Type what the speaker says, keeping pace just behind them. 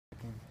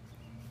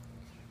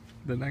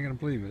They're not going to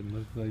believe it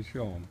unless they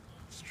show them.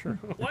 It's true.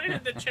 Why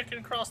did the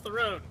chicken cross the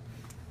road?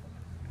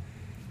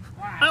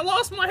 I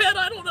lost my head,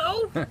 I don't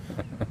know.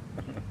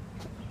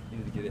 You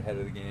need to get ahead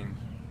of the game.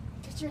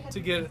 To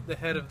get the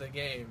head of the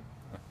game.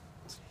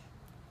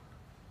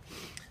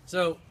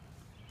 So,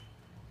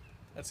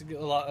 that's a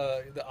lot.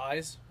 The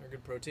eyes are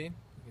good protein.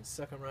 You can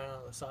suck them right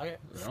out of the socket.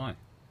 Really?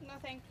 No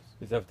thanks.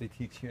 Is that what they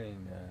teach you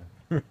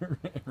in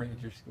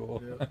Ranger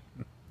School? Yep.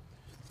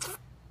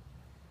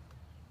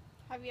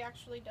 Have you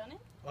actually done it?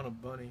 On a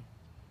bunny,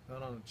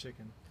 not on a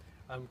chicken.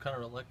 I'm kind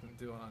of reluctant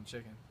to do it on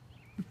chicken.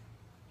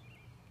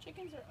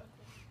 Chickens are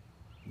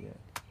ugly. Yeah.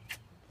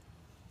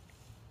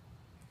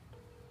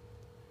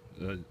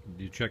 Do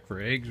you check for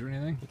eggs or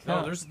anything?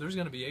 No, there's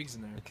going to be eggs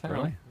in there. It kind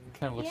Really? of, it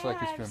kind of looks Yeah,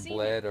 like it's I've been seen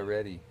bled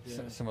already. Yeah.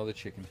 Some other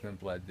chicken's been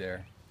bled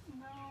there.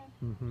 No,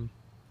 Mm-hmm.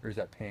 Or is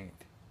that paint?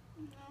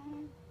 no.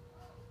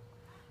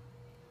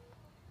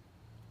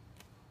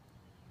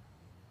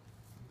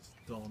 It's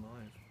a dull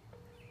knife.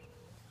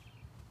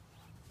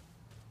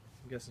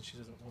 I'm guessing she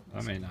doesn't want I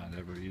this. may not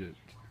ever eat it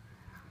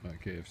at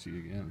KFC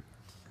again.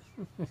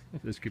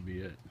 This could be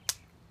it.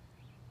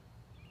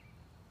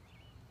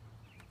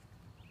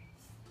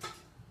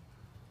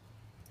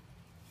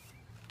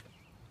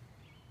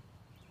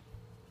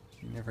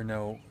 You never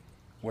know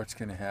what's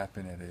going to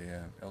happen at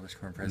a Elder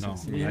Corn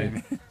presidency No,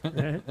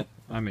 meeting.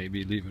 I may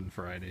be leaving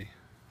Friday.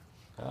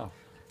 Oh.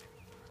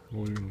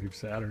 We're going to leave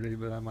Saturday,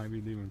 but I might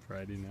be leaving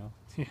Friday now.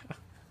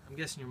 I'm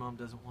guessing your mom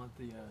doesn't want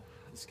the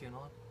skin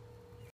on.